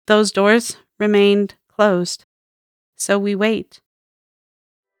Those doors remained closed. So we wait.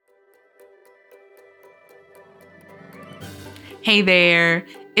 Hey there!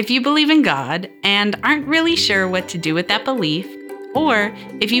 If you believe in God and aren't really sure what to do with that belief, or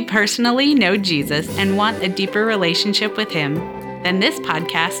if you personally know Jesus and want a deeper relationship with Him, then this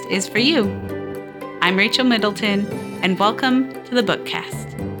podcast is for you. I'm Rachel Middleton, and welcome to the Bookcast.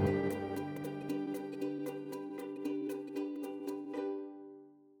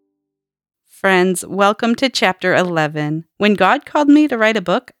 Friends, welcome to Chapter 11. When God called me to write a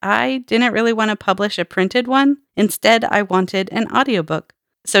book, I didn't really want to publish a printed one. Instead, I wanted an audiobook.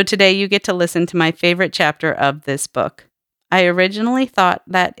 So today you get to listen to my favorite chapter of this book. I originally thought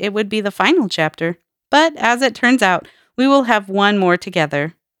that it would be the final chapter, but as it turns out, we will have one more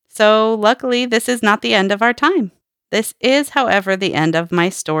together. So luckily, this is not the end of our time. This is, however, the end of my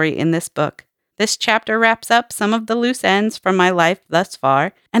story in this book. This chapter wraps up some of the loose ends from my life thus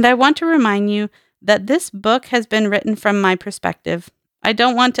far, and I want to remind you that this book has been written from my perspective. I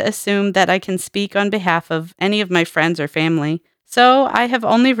don't want to assume that I can speak on behalf of any of my friends or family, so I have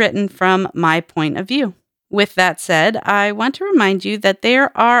only written from my point of view. With that said, I want to remind you that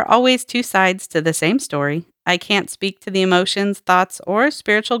there are always two sides to the same story. I can't speak to the emotions, thoughts, or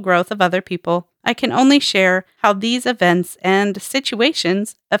spiritual growth of other people. I can only share how these events and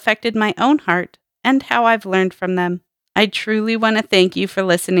situations affected my own heart and how I've learned from them. I truly want to thank you for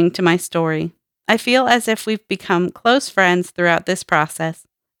listening to my story. I feel as if we've become close friends throughout this process.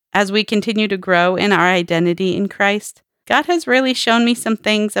 As we continue to grow in our identity in Christ, God has really shown me some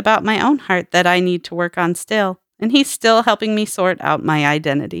things about my own heart that I need to work on still, and He's still helping me sort out my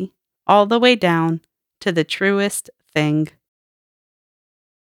identity, all the way down to the truest thing.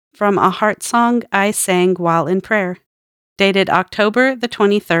 From a heart song I sang while in prayer, dated October the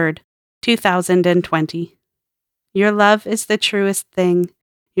 23rd, 2020. Your love is the truest thing.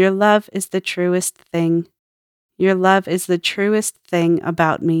 Your love is the truest thing. Your love is the truest thing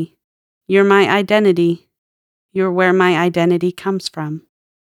about me. You're my identity. You're where my identity comes from.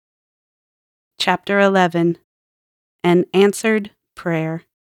 Chapter 11. An Answered Prayer.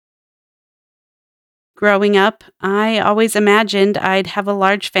 Growing up, I always imagined I'd have a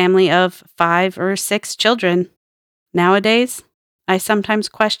large family of 5 or 6 children. Nowadays, I sometimes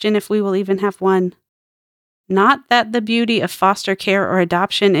question if we will even have one. Not that the beauty of foster care or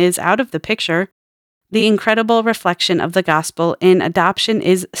adoption is out of the picture. The incredible reflection of the gospel in adoption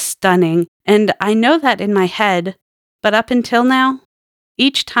is stunning, and I know that in my head, but up until now,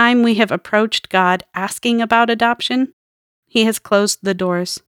 each time we have approached God asking about adoption, He has closed the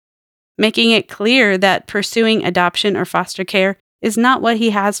doors, making it clear that pursuing adoption or foster care is not what He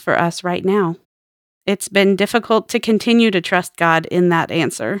has for us right now. It's been difficult to continue to trust God in that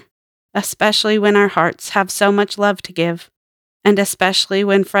answer, especially when our hearts have so much love to give, and especially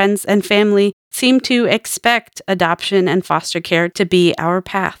when friends and family seem to expect adoption and foster care to be our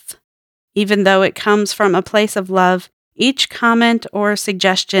path. Even though it comes from a place of love, each comment or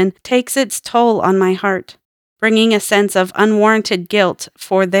suggestion takes its toll on my heart, bringing a sense of unwarranted guilt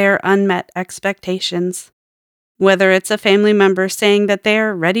for their unmet expectations. Whether it's a family member saying that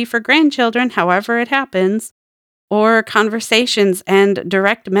they're ready for grandchildren however it happens, or conversations and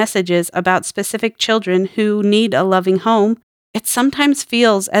direct messages about specific children who need a loving home, it sometimes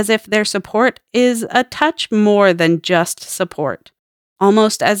feels as if their support is a touch more than just support.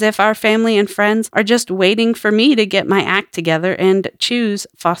 Almost as if our family and friends are just waiting for me to get my act together and choose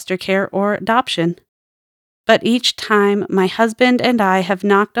foster care or adoption. But each time my husband and I have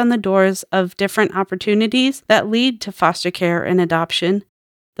knocked on the doors of different opportunities that lead to foster care and adoption,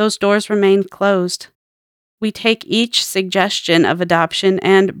 those doors remain closed. We take each suggestion of adoption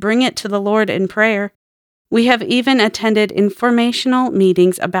and bring it to the Lord in prayer. We have even attended informational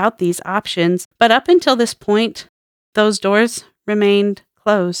meetings about these options, but up until this point, those doors remained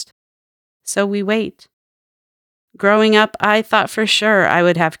closed. So we wait. Growing up, I thought for sure I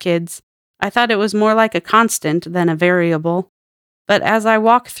would have kids. I thought it was more like a constant than a variable. But as I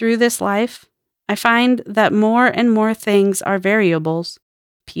walk through this life, I find that more and more things are variables.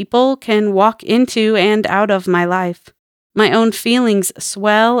 People can walk into and out of my life. My own feelings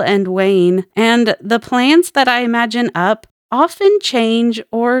swell and wane, and the plans that I imagine up often change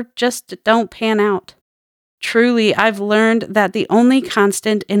or just don't pan out. Truly, I've learned that the only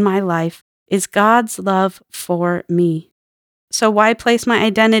constant in my life is God's love for me. So why place my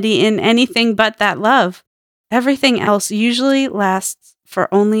identity in anything but that love? Everything else usually lasts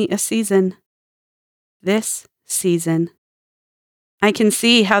for only a season. This season. I can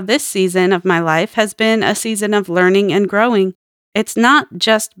see how this season of my life has been a season of learning and growing. It's not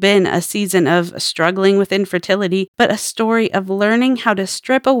just been a season of struggling with infertility, but a story of learning how to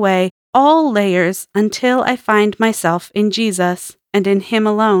strip away all layers until I find myself in Jesus and in Him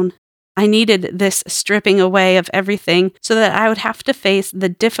alone. I needed this stripping away of everything so that I would have to face the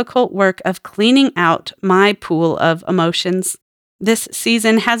difficult work of cleaning out my pool of emotions. This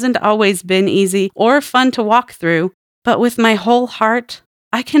season hasn't always been easy or fun to walk through, but with my whole heart,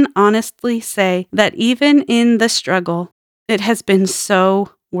 I can honestly say that even in the struggle, it has been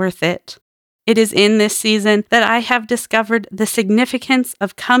so worth it. It is in this season that I have discovered the significance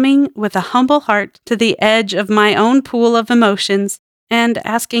of coming with a humble heart to the edge of my own pool of emotions and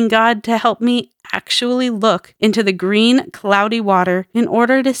asking God to help me actually look into the green, cloudy water in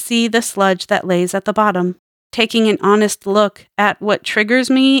order to see the sludge that lays at the bottom. Taking an honest look at what triggers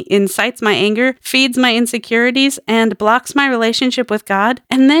me, incites my anger, feeds my insecurities, and blocks my relationship with God,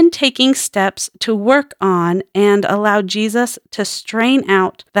 and then taking steps to work on and allow Jesus to strain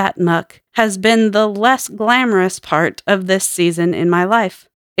out that muck has been the less glamorous part of this season in my life.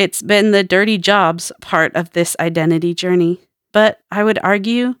 It's been the dirty jobs part of this identity journey. But I would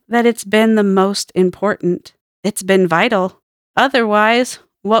argue that it's been the most important. It's been vital. Otherwise,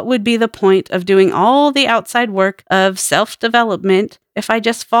 what would be the point of doing all the outside work of self-development if I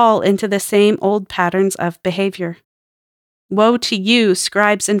just fall into the same old patterns of behavior? Woe to you,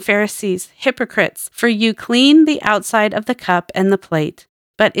 scribes and Pharisees, hypocrites, for you clean the outside of the cup and the plate,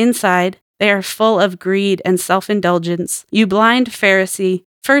 but inside they are full of greed and self-indulgence. You blind Pharisee,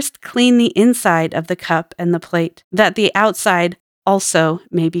 first clean the inside of the cup and the plate, that the outside also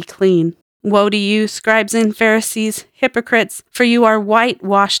may be clean. Woe to you, scribes and Pharisees, hypocrites, for you are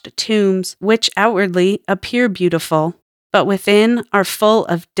whitewashed tombs, which outwardly appear beautiful, but within are full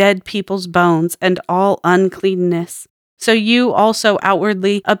of dead people's bones and all uncleanness. So you also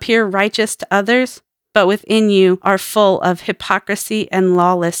outwardly appear righteous to others, but within you are full of hypocrisy and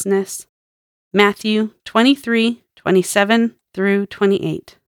lawlessness. Matthew 23:27 through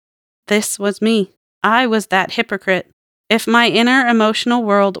 28. This was me. I was that hypocrite. If my inner emotional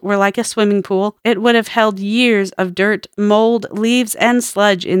world were like a swimming pool, it would have held years of dirt, mold, leaves, and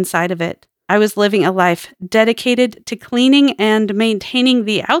sludge inside of it. I was living a life dedicated to cleaning and maintaining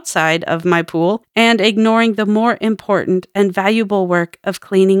the outside of my pool and ignoring the more important and valuable work of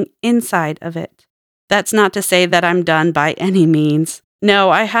cleaning inside of it. That's not to say that I'm done by any means.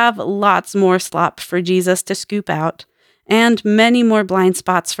 No, I have lots more slop for Jesus to scoop out, and many more blind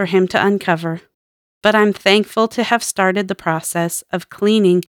spots for Him to uncover. But I'm thankful to have started the process of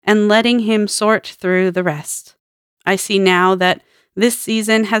cleaning and letting Him sort through the rest. I see now that this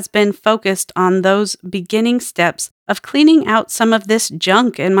season has been focused on those beginning steps of cleaning out some of this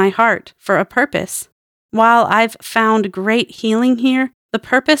junk in my heart for a purpose. While I've found great healing here, the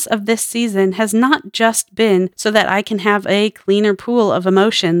purpose of this season has not just been so that I can have a cleaner pool of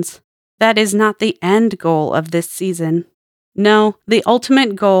emotions. That is not the end goal of this season. No, the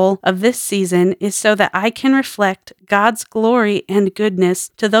ultimate goal of this season is so that I can reflect God's glory and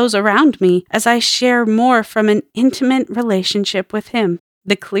goodness to those around me as I share more from an intimate relationship with Him.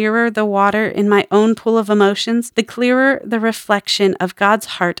 The clearer the water in my own pool of emotions, the clearer the reflection of God's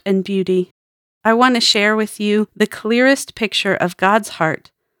heart and beauty. I want to share with you the clearest picture of God's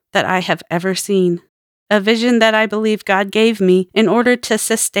heart that I have ever seen. A vision that I believe God gave me in order to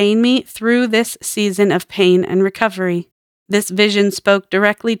sustain me through this season of pain and recovery. This vision spoke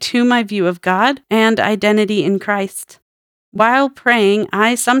directly to my view of God and identity in Christ. While praying,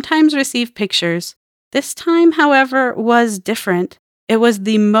 I sometimes receive pictures. This time, however, was different. It was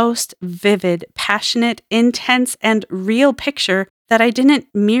the most vivid, passionate, intense, and real picture that I didn't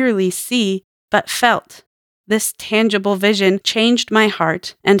merely see, but felt. This tangible vision changed my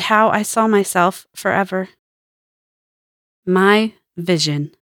heart and how I saw myself forever. My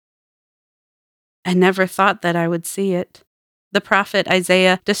vision. I never thought that I would see it. The prophet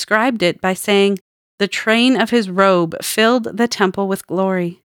Isaiah described it by saying, "The train of his robe filled the temple with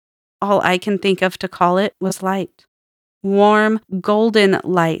glory." All I can think of to call it was light. Warm, golden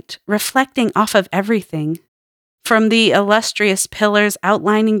light, reflecting off of everything. From the illustrious pillars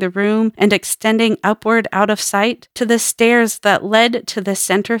outlining the room and extending upward out of sight to the stairs that led to the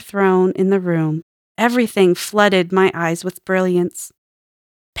center throne in the room, everything flooded my eyes with brilliance.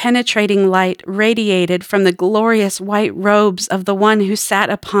 Penetrating light radiated from the glorious white robes of the one who sat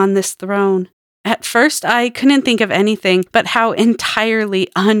upon this throne. At first, I couldn't think of anything but how entirely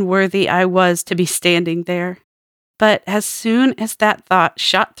unworthy I was to be standing there. But as soon as that thought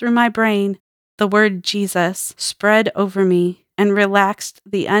shot through my brain, the word Jesus spread over me and relaxed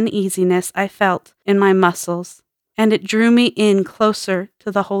the uneasiness I felt in my muscles, and it drew me in closer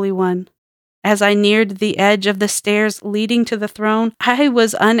to the Holy One. As I neared the edge of the stairs leading to the throne, I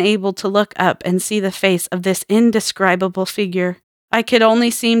was unable to look up and see the face of this indescribable figure. I could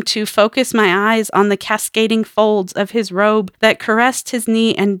only seem to focus my eyes on the cascading folds of his robe that caressed his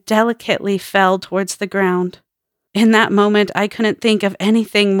knee and delicately fell towards the ground. In that moment, I couldn't think of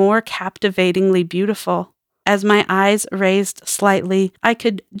anything more captivatingly beautiful. As my eyes raised slightly, I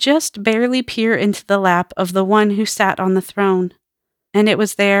could just barely peer into the lap of the one who sat on the throne. And it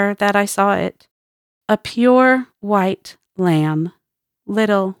was there that I saw it. A pure white lamb,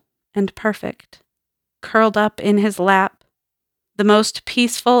 little and perfect, curled up in his lap, the most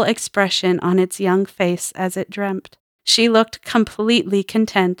peaceful expression on its young face as it dreamt. She looked completely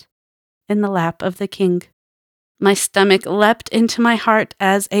content in the lap of the king. My stomach leapt into my heart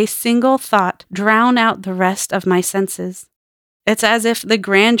as a single thought drowned out the rest of my senses. It's as if the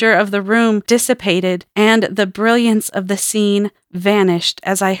grandeur of the room dissipated and the brilliance of the scene vanished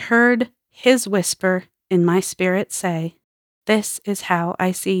as I heard his whisper in my spirit say, "This is how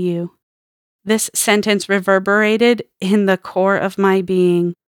I see you." This sentence reverberated in the core of my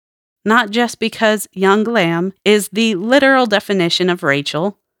being, not just because young lamb is the literal definition of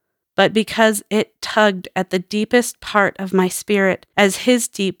Rachel, but because it tugged at the deepest part of my spirit as his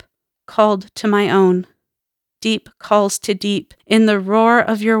deep called to my own. Deep calls to deep. In the roar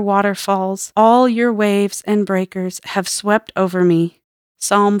of your waterfalls, all your waves and breakers have swept over me.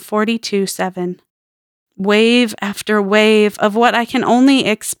 Psalm 42:7. Wave after wave of what I can only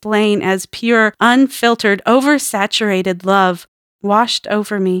explain as pure, unfiltered, oversaturated love washed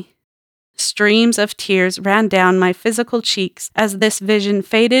over me. Streams of tears ran down my physical cheeks as this vision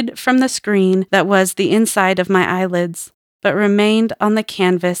faded from the screen that was the inside of my eyelids, but remained on the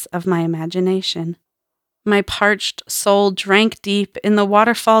canvas of my imagination. My parched soul drank deep in the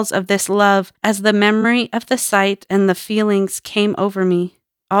waterfalls of this love as the memory of the sight and the feelings came over me.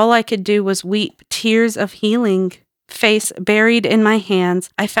 All I could do was weep tears of healing. Face buried in my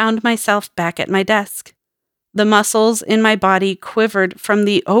hands, I found myself back at my desk. The muscles in my body quivered from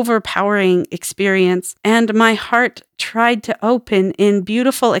the overpowering experience, and my heart tried to open in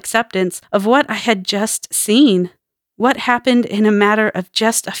beautiful acceptance of what I had just seen. What happened in a matter of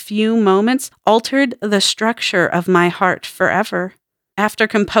just a few moments altered the structure of my heart forever. After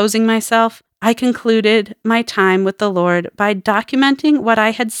composing myself, I concluded my time with the Lord by documenting what I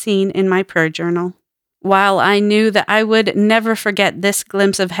had seen in my prayer journal. While I knew that I would never forget this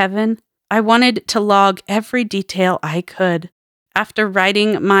glimpse of heaven, I wanted to log every detail I could. After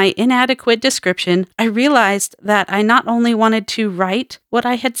writing my inadequate description, I realized that I not only wanted to write what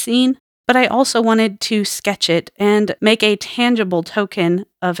I had seen, but I also wanted to sketch it and make a tangible token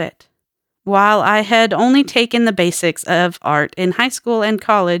of it. While I had only taken the basics of art in high school and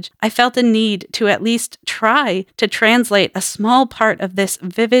college, I felt a need to at least try to translate a small part of this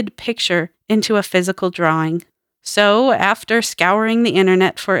vivid picture into a physical drawing. So, after scouring the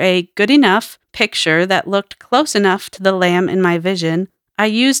internet for a good enough picture that looked close enough to the lamb in my vision, I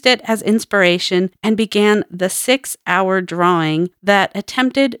used it as inspiration and began the 6-hour drawing that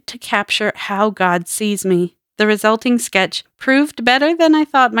attempted to capture how God sees me. The resulting sketch proved better than I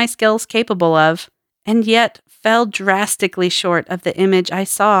thought my skills capable of, and yet fell drastically short of the image I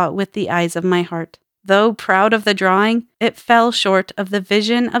saw with the eyes of my heart. Though proud of the drawing, it fell short of the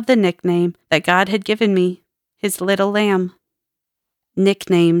vision of the nickname that God had given me, his little lamb.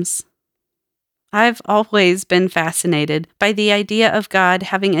 Nicknames. I've always been fascinated by the idea of God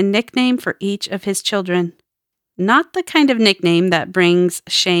having a nickname for each of his children. Not the kind of nickname that brings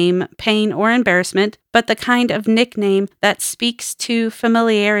shame, pain, or embarrassment, but the kind of nickname that speaks to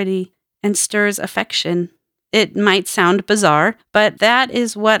familiarity and stirs affection. It might sound bizarre, but that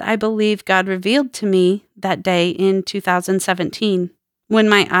is what I believe God revealed to me that day in 2017. When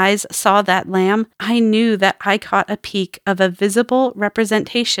my eyes saw that lamb, I knew that I caught a peek of a visible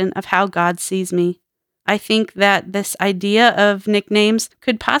representation of how God sees me. I think that this idea of nicknames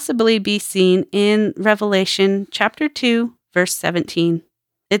could possibly be seen in Revelation chapter 2, verse 17.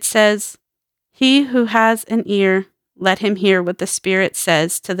 It says, "He who has an ear, let him hear what the Spirit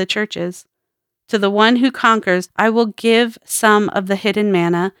says to the churches. To the one who conquers, I will give some of the hidden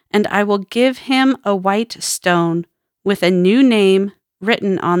manna, and I will give him a white stone with a new name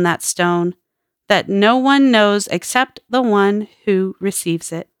written on that stone, that no one knows except the one who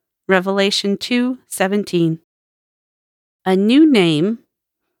receives it." Revelation 2:17. A new name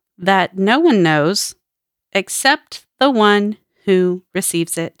that no one knows except the one who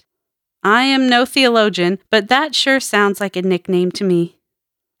receives it. I am no theologian, but that sure sounds like a nickname to me.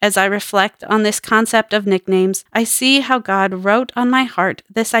 As I reflect on this concept of nicknames, I see how God wrote on my heart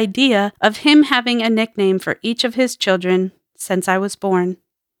this idea of him having a nickname for each of his children since I was born.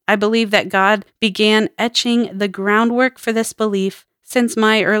 I believe that God began etching the groundwork for this belief since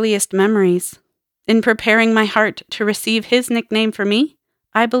my earliest memories. In preparing my heart to receive his nickname for me,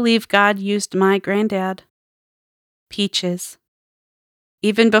 I believe God used my granddad. Peaches.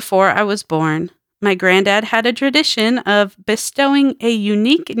 Even before I was born, my granddad had a tradition of bestowing a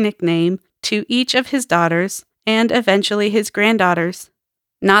unique nickname to each of his daughters and eventually his granddaughters.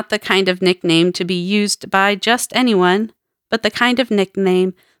 Not the kind of nickname to be used by just anyone, but the kind of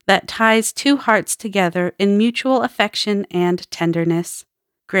nickname that ties two hearts together in mutual affection and tenderness.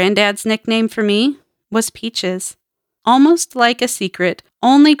 Granddad's nickname for me was Peaches. Almost like a secret,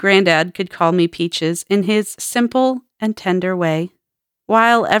 only Granddad could call me Peaches in his simple and tender way.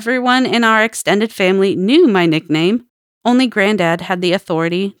 While everyone in our extended family knew my nickname, only Granddad had the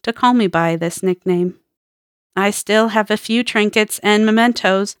authority to call me by this nickname. I still have a few trinkets and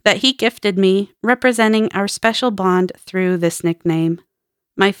mementos that he gifted me, representing our special bond through this nickname.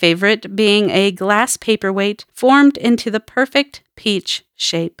 My favorite being a glass paperweight formed into the perfect peach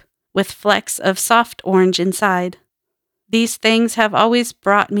shape, with flecks of soft orange inside. These things have always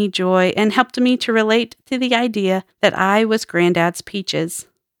brought me joy and helped me to relate to the idea that I was Granddad's Peaches.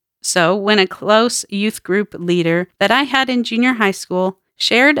 So when a close youth group leader that I had in junior high school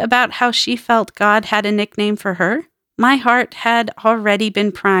shared about how she felt God had a nickname for her, my heart had already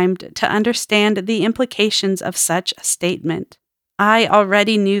been primed to understand the implications of such a statement. I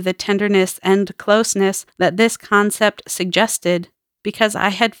already knew the tenderness and closeness that this concept suggested because I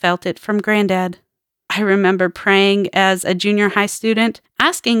had felt it from Granddad. I remember praying as a junior high student,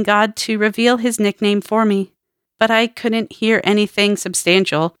 asking God to reveal his nickname for me, but I couldn't hear anything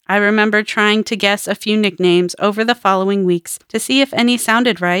substantial. I remember trying to guess a few nicknames over the following weeks to see if any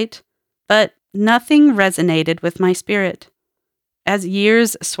sounded right, but nothing resonated with my spirit. As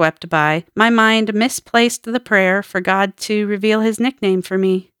years swept by, my mind misplaced the prayer for God to reveal his nickname for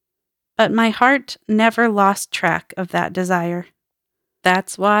me, but my heart never lost track of that desire.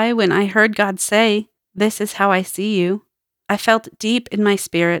 That's why when I heard God say, "This is how I see you," I felt deep in my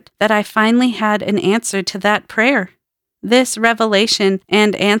spirit that I finally had an answer to that prayer. This revelation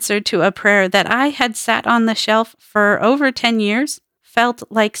and answer to a prayer that I had sat on the shelf for over 10 years felt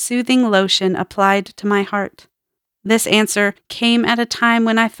like soothing lotion applied to my heart. This answer came at a time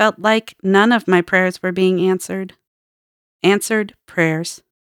when I felt like none of my prayers were being answered. Answered prayers.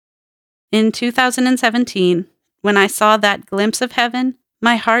 In 2017, when I saw that glimpse of heaven,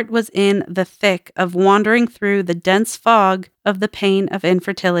 my heart was in the thick of wandering through the dense fog of the pain of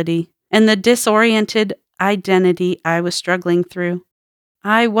infertility and the disoriented identity I was struggling through.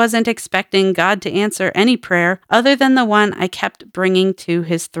 I wasn't expecting God to answer any prayer other than the one I kept bringing to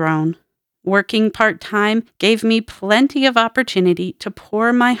his throne. Working part-time gave me plenty of opportunity to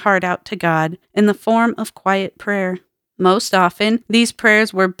pour my heart out to God in the form of quiet prayer. Most often, these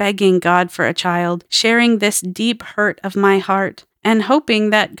prayers were begging God for a child, sharing this deep hurt of my heart, and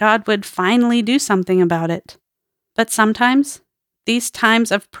hoping that God would finally do something about it. But sometimes, these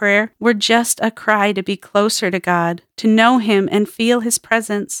times of prayer were just a cry to be closer to God, to know him and feel his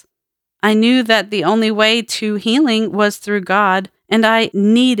presence. I knew that the only way to healing was through God, and I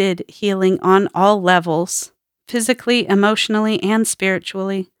needed healing on all levels, physically, emotionally, and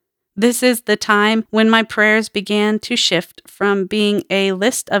spiritually. This is the time when my prayers began to shift from being a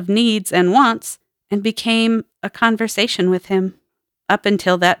list of needs and wants and became a conversation with him. Up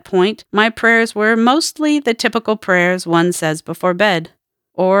until that point, my prayers were mostly the typical prayers one says before bed,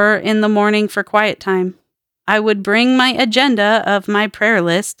 or in the morning for quiet time. I would bring my agenda of my prayer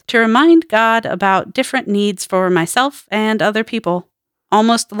list to remind God about different needs for myself and other people.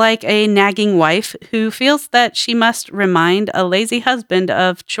 Almost like a nagging wife who feels that she must remind a lazy husband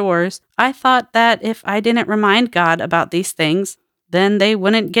of chores, I thought that if I didn't remind God about these things, then they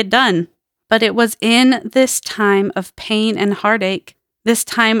wouldn't get done. But it was in this time of pain and heartache, this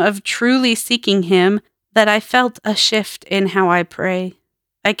time of truly seeking him, that I felt a shift in how I pray.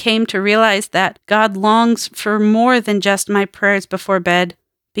 I came to realize that God longs for more than just my prayers before bed,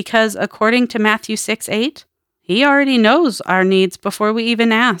 because according to Matthew 6:8, he already knows our needs before we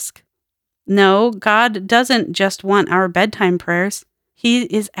even ask. No, God doesn't just want our bedtime prayers. He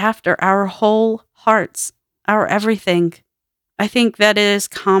is after our whole hearts, our everything. I think that it is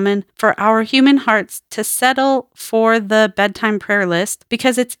common for our human hearts to settle for the bedtime prayer list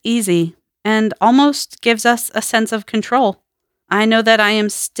because it's easy and almost gives us a sense of control. I know that I am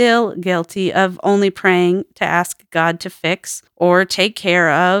still guilty of only praying to ask God to fix or take care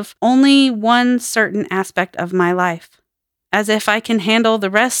of only one certain aspect of my life, as if I can handle the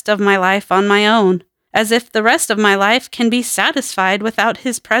rest of my life on my own, as if the rest of my life can be satisfied without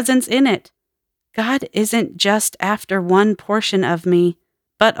his presence in it. God isn't just after one portion of me,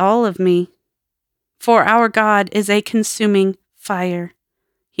 but all of me. For our God is a consuming fire.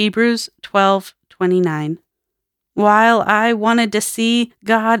 Hebrews 12:29. While I wanted to see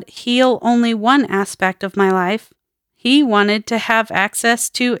God heal only one aspect of my life, He wanted to have access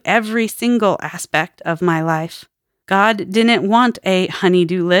to every single aspect of my life. God didn't want a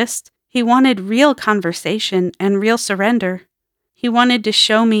honey-do list. He wanted real conversation and real surrender. He wanted to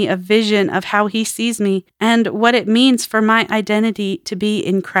show me a vision of how He sees me and what it means for my identity to be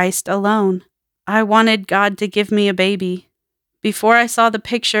in Christ alone. I wanted God to give me a baby. Before I saw the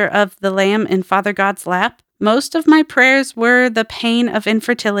picture of the lamb in Father God's lap, most of my prayers were the pain of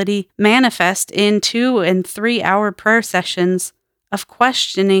infertility manifest in 2 and 3 hour prayer sessions of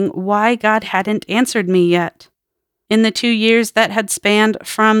questioning why God hadn't answered me yet. In the 2 years that had spanned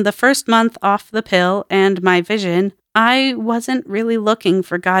from the first month off the pill and my vision, I wasn't really looking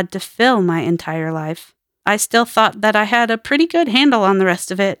for God to fill my entire life. I still thought that I had a pretty good handle on the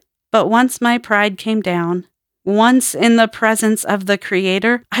rest of it, but once my pride came down, once in the presence of the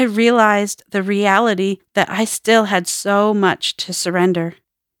Creator, I realized the reality that I still had so much to surrender.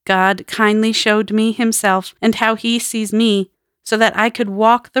 God kindly showed me Himself and how He sees me so that I could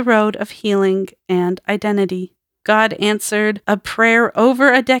walk the road of healing and identity. God answered a prayer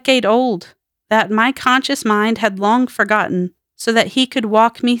over a decade old that my conscious mind had long forgotten so that He could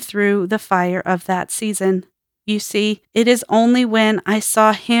walk me through the fire of that season. You see, it is only when I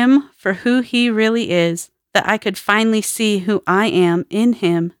saw Him for who He really is that I could finally see who I am in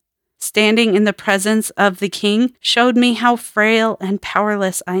Him. Standing in the presence of the King showed me how frail and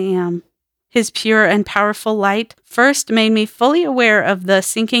powerless I am. His pure and powerful light first made me fully aware of the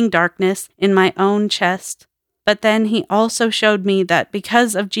sinking darkness in my own chest. But then He also showed me that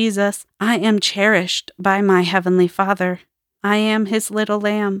because of Jesus, I am cherished by my Heavenly Father. I am His little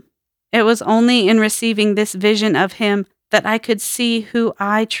lamb. It was only in receiving this vision of Him that I could see who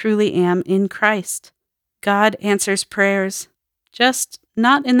I truly am in Christ. God answers prayers, just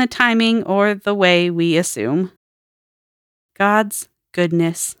not in the timing or the way we assume. God's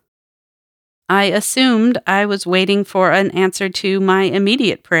goodness. I assumed I was waiting for an answer to my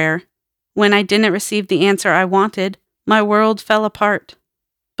immediate prayer. When I didn't receive the answer I wanted, my world fell apart.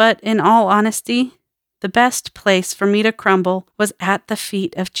 But in all honesty, the best place for me to crumble was at the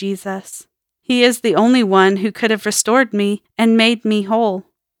feet of Jesus. He is the only one who could have restored me and made me whole.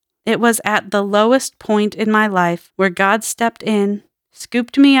 It was at the lowest point in my life where God stepped in,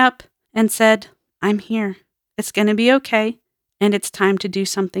 scooped me up, and said, "I'm here. It's going to be okay, and it's time to do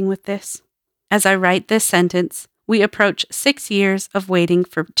something with this." As I write this sentence, we approach 6 years of waiting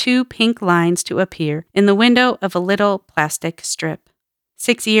for 2 pink lines to appear in the window of a little plastic strip.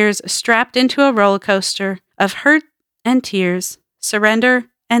 6 years strapped into a roller coaster of hurt and tears, surrender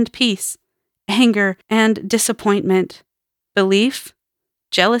and peace, anger and disappointment, belief,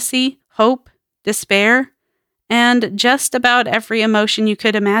 jealousy, hope, despair, and just about every emotion you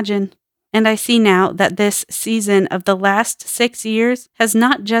could imagine. And I see now that this season of the last 6 years has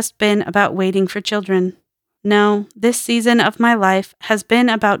not just been about waiting for children. No, this season of my life has been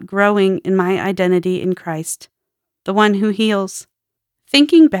about growing in my identity in Christ, the one who heals.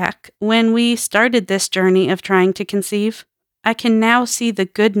 Thinking back when we started this journey of trying to conceive, I can now see the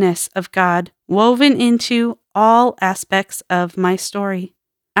goodness of God woven into all aspects of my story.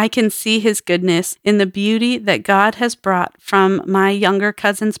 I can see His goodness in the beauty that God has brought from my younger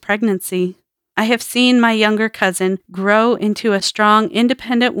cousin's pregnancy. I have seen my younger cousin grow into a strong,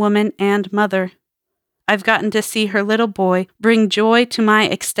 independent woman and mother. I've gotten to see her little boy bring joy to my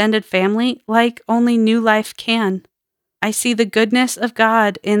extended family like only new life can. I see the goodness of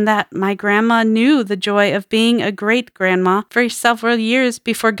God in that my grandma knew the joy of being a great-grandma for several years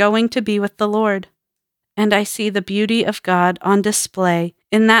before going to be with the Lord. And I see the beauty of God on display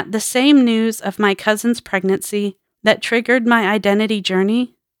in that the same news of my cousin's pregnancy that triggered my identity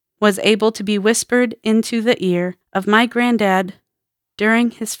journey was able to be whispered into the ear of my granddad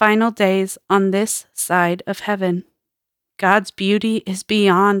during his final days on this side of heaven. God's beauty is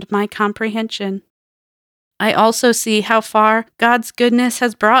beyond my comprehension. I also see how far God's goodness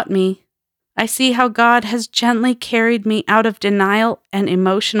has brought me. I see how God has gently carried me out of denial and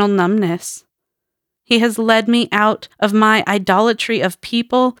emotional numbness. He has led me out of my idolatry of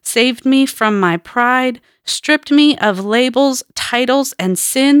people, saved me from my pride, stripped me of labels, titles, and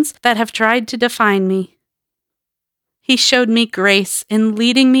sins that have tried to define me. He showed me grace in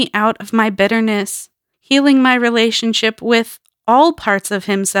leading me out of my bitterness, healing my relationship with all parts of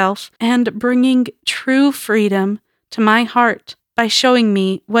Himself, and bringing true freedom to my heart by showing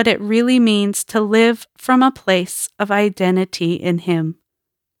me what it really means to live from a place of identity in Him.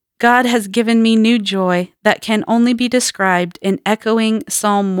 God has given me new joy that can only be described in echoing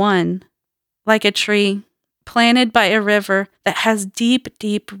Psalm 1, like a tree planted by a river that has deep,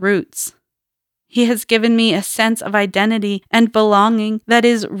 deep roots. He has given me a sense of identity and belonging that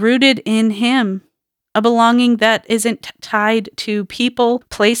is rooted in Him, a belonging that isn't tied to people,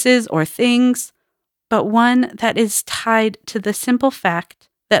 places, or things, but one that is tied to the simple fact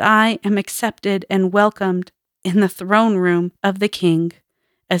that I am accepted and welcomed in the throne room of the King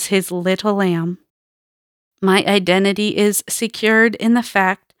as His little lamb. My identity is secured in the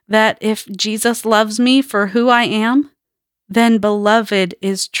fact that if Jesus loves me for who I am, then beloved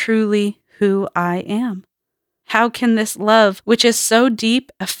is truly who I am. How can this love, which is so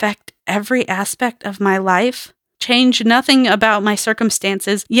deep, affect every aspect of my life? Change nothing about my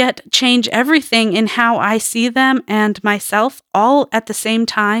circumstances, yet change everything in how I see them and myself all at the same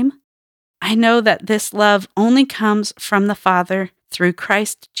time? I know that this love only comes from the Father through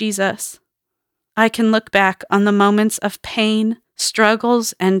Christ Jesus. I can look back on the moments of pain,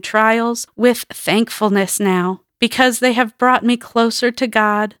 struggles, and trials with thankfulness now, because they have brought me closer to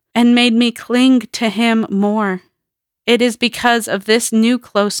God and made me cling to Him more. It is because of this new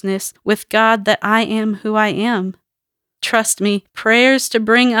closeness with God that I am who I am. Trust me, prayers to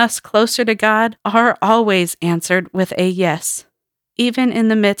bring us closer to God are always answered with a yes, even in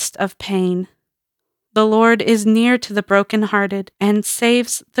the midst of pain. The Lord is near to the brokenhearted and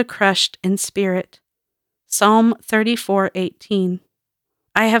saves the crushed in spirit. Psalm 34:18.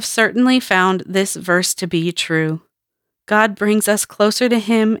 I have certainly found this verse to be true. God brings us closer to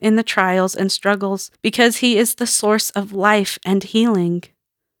Him in the trials and struggles because He is the source of life and healing.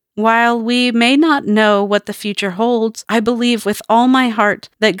 While we may not know what the future holds, I believe with all my heart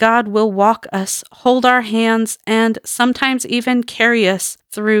that God will walk us, hold our hands, and sometimes even carry us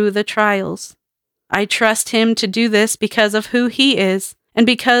through the trials. I trust Him to do this because of who He is and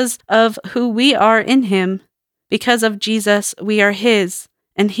because of who we are in Him. Because of Jesus, we are His,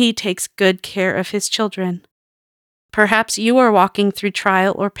 and He takes good care of His children. Perhaps you are walking through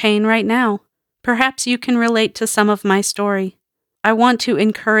trial or pain right now. Perhaps you can relate to some of my story. I want to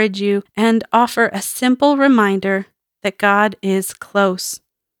encourage you and offer a simple reminder that God is close.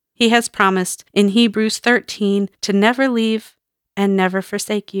 He has promised in Hebrews 13 to never leave and never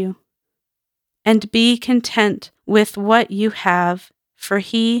forsake you. And be content with what you have, for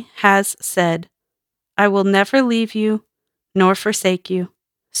He has said, I will never leave you nor forsake you.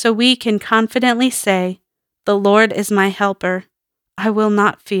 So we can confidently say, the Lord is my helper. I will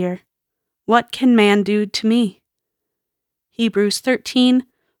not fear. What can man do to me? Hebrews 13,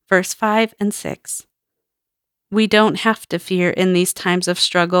 verse 5 and 6. We don't have to fear in these times of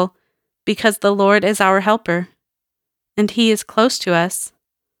struggle because the Lord is our helper, and He is close to us.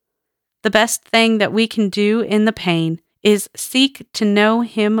 The best thing that we can do in the pain is seek to know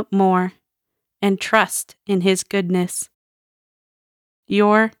Him more and trust in His goodness.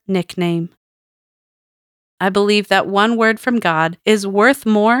 Your nickname. I believe that one word from God is worth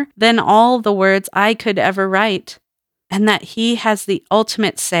more than all the words I could ever write, and that He has the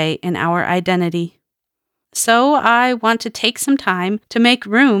ultimate say in our identity. So I want to take some time to make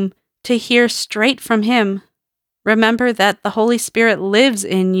room to hear straight from Him. Remember that the Holy Spirit lives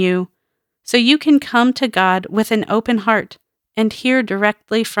in you, so you can come to God with an open heart and hear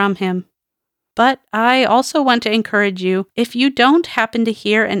directly from Him. But I also want to encourage you, if you don't happen to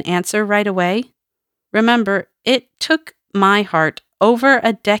hear an answer right away, remember, it took my heart over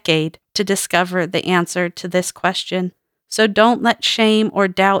a decade to discover the answer to this question. So don't let shame or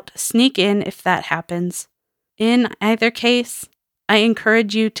doubt sneak in if that happens. In either case, I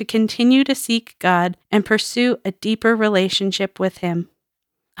encourage you to continue to seek God and pursue a deeper relationship with Him.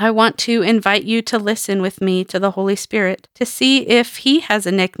 I want to invite you to listen with me to the Holy Spirit to see if He has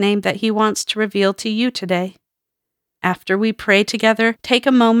a nickname that He wants to reveal to you today. After we pray together, take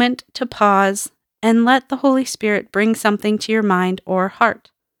a moment to pause and let the Holy Spirit bring something to your mind or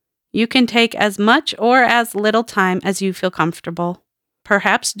heart. You can take as much or as little time as you feel comfortable.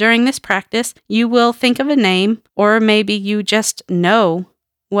 Perhaps during this practice, you will think of a name, or maybe you just know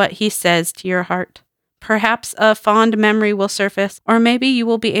what He says to your heart. Perhaps a fond memory will surface, or maybe you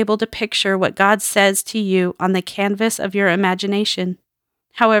will be able to picture what God says to you on the canvas of your imagination.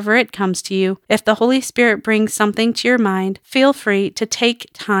 However it comes to you, if the Holy Spirit brings something to your mind, feel free to take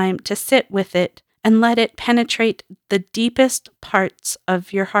time to sit with it and let it penetrate the deepest parts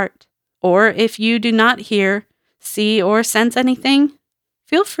of your heart. Or if you do not hear, see, or sense anything,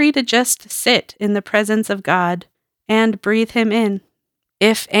 feel free to just sit in the presence of God and breathe Him in.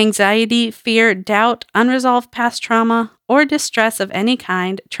 If anxiety, fear, doubt, unresolved past trauma, or distress of any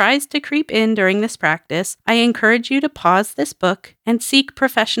kind tries to creep in during this practice, I encourage you to pause this book and seek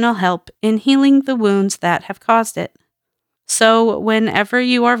professional help in healing the wounds that have caused it. So, whenever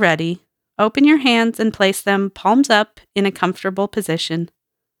you are ready, open your hands and place them palms up in a comfortable position.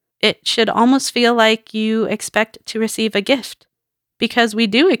 It should almost feel like you expect to receive a gift, because we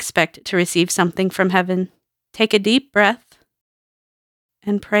do expect to receive something from heaven. Take a deep breath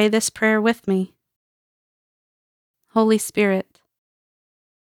and pray this prayer with me. Holy Spirit,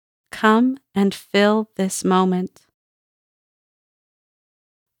 come and fill this moment.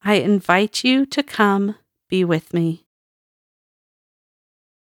 I invite you to come be with me.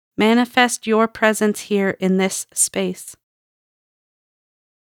 Manifest your presence here in this space.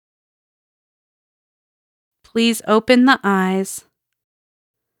 Please open the eyes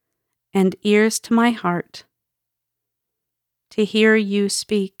and ears to my heart to hear you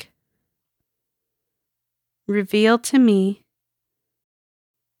speak. Reveal to me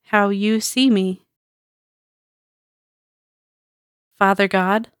how you see me. Father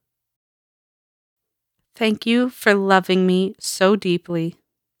God, thank you for loving me so deeply.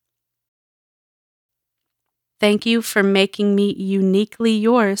 Thank you for making me uniquely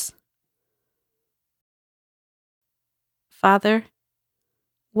yours. Father,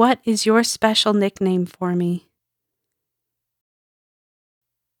 what is your special nickname for me?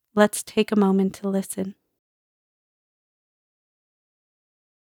 Let's take a moment to listen.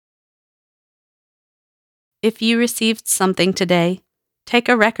 If you received something today, take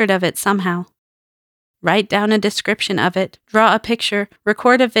a record of it somehow. Write down a description of it, draw a picture,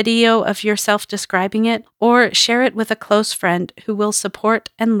 record a video of yourself describing it, or share it with a close friend who will support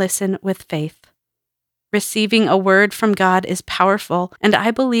and listen with faith. Receiving a word from God is powerful, and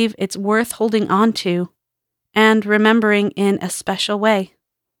I believe it's worth holding on to and remembering in a special way.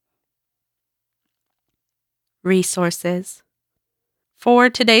 Resources. For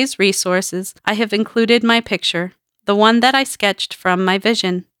today's resources, I have included my picture, the one that I sketched from my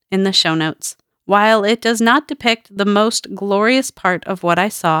vision, in the show notes. While it does not depict the most glorious part of what I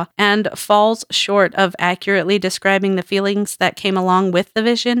saw and falls short of accurately describing the feelings that came along with the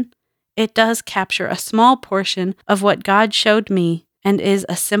vision, it does capture a small portion of what God showed me and is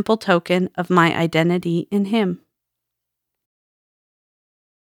a simple token of my identity in Him.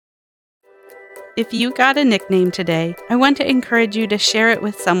 If you got a nickname today, I want to encourage you to share it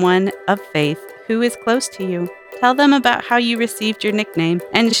with someone of faith who is close to you. Tell them about how you received your nickname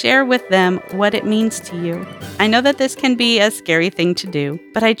and share with them what it means to you. I know that this can be a scary thing to do,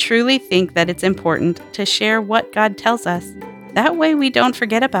 but I truly think that it's important to share what God tells us. That way we don't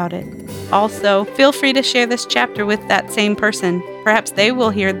forget about it. Also, feel free to share this chapter with that same person. Perhaps they will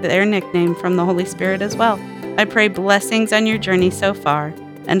hear their nickname from the Holy Spirit as well. I pray blessings on your journey so far,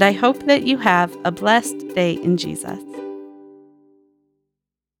 and I hope that you have a blessed day in Jesus.